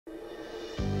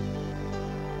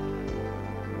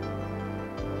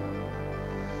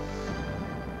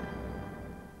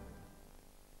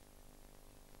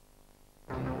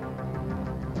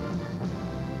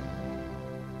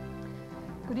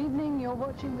You're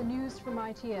watching the news from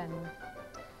ITN.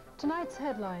 Tonight's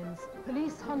headlines: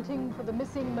 police hunting for the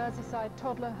missing Merseyside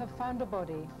toddler have found a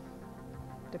body.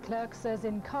 De Klerk says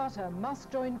in Carter must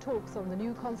join talks on the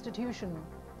new constitution.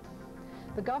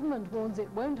 The government warns it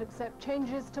won't accept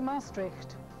changes to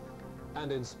Maastricht.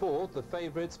 And in sport, the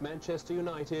favourites Manchester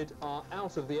United are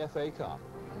out of the FA Cup.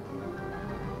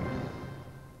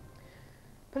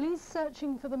 Police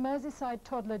searching for the Merseyside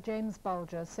toddler James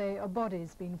Bulger say a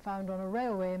body's been found on a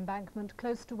railway embankment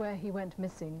close to where he went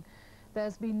missing.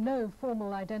 There's been no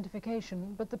formal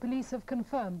identification, but the police have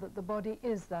confirmed that the body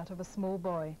is that of a small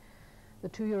boy. The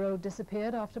 2-year-old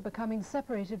disappeared after becoming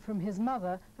separated from his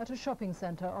mother at a shopping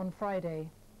centre on Friday.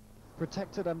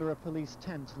 Protected under a police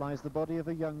tent lies the body of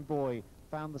a young boy,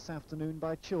 found this afternoon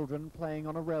by children playing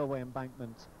on a railway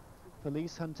embankment.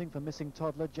 Police hunting for missing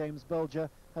toddler James Bulger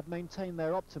had maintained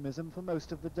their optimism for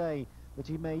most of the day that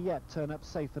he may yet turn up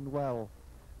safe and well.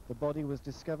 The body was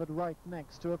discovered right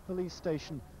next to a police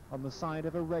station on the side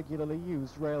of a regularly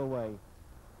used railway.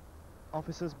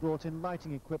 Officers brought in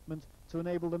lighting equipment to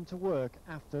enable them to work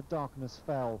after darkness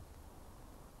fell.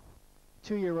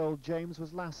 2-year-old James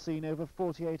was last seen over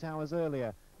 48 hours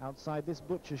earlier outside this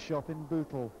butcher's shop in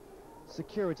Bootle.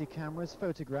 Security cameras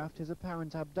photographed his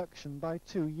apparent abduction by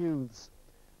 2 youths.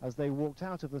 As they walked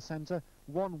out of the centre,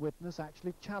 one witness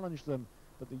actually challenged them,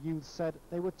 but the youths said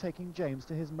they were taking James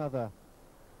to his mother.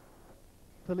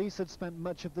 Police had spent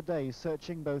much of the day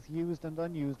searching both used and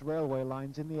unused railway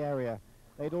lines in the area.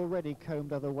 They'd already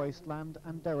combed other wasteland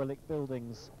and derelict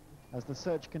buildings. As the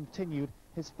search continued,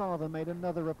 his father made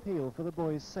another appeal for the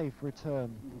boy's safe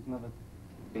return. We've never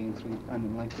been through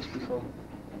anything like this before,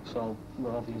 so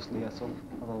we're obviously ettled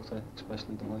about it,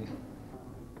 especially the wife.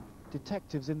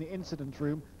 Detectives in the incident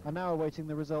room are now awaiting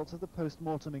the results of the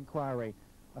post-mortem inquiry.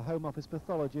 A Home Office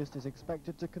pathologist is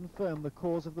expected to confirm the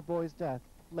cause of the boy's death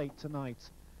late tonight.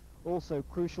 Also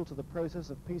crucial to the process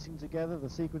of piecing together the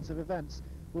sequence of events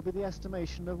will be the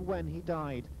estimation of when he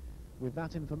died. With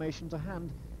that information to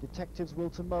hand, detectives will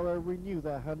tomorrow renew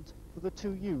their hunt for the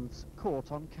 2 youths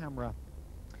caught on camera.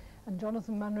 And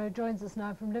Jonathan Munro joins us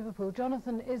now from Liverpool.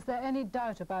 Jonathan, is there any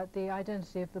doubt about the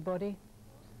identity of the body?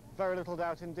 Very little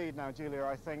doubt indeed now, Julia,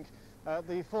 I think.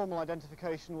 The formal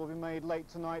identification will be made late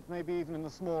tonight, maybe even in the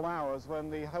small hours when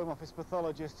the Home Office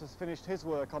pathologist has finished his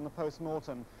work on the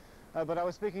post-mortem. But I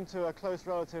was speaking to a close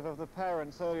relative of the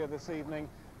parents earlier this evening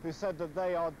who said that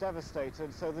they are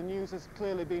devastated, so the news has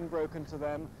clearly been broken to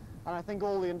them, and I think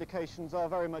all the indications are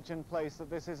very much in place that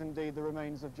this is indeed the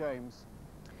remains of James.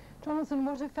 Jonathan,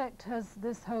 what effect has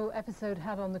this whole episode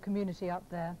had on the community up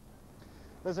there?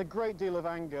 There's a great deal of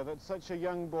anger that such a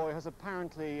young boy has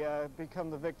apparently become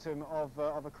the victim of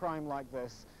a crime like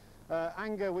this.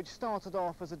 Anger which started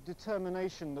off as a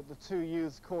determination that the 2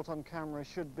 youths caught on camera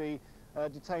should be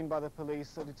detained by the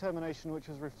police, a determination which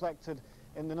was reflected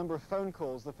in the number of phone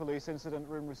calls the police incident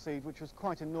room received, which was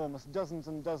quite enormous, dozens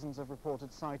and dozens of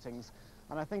reported sightings.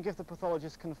 And I think if the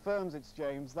pathologist confirms it's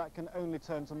James, that can only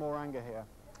turn to more anger here.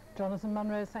 Jonathan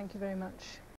Munro, thank you very much.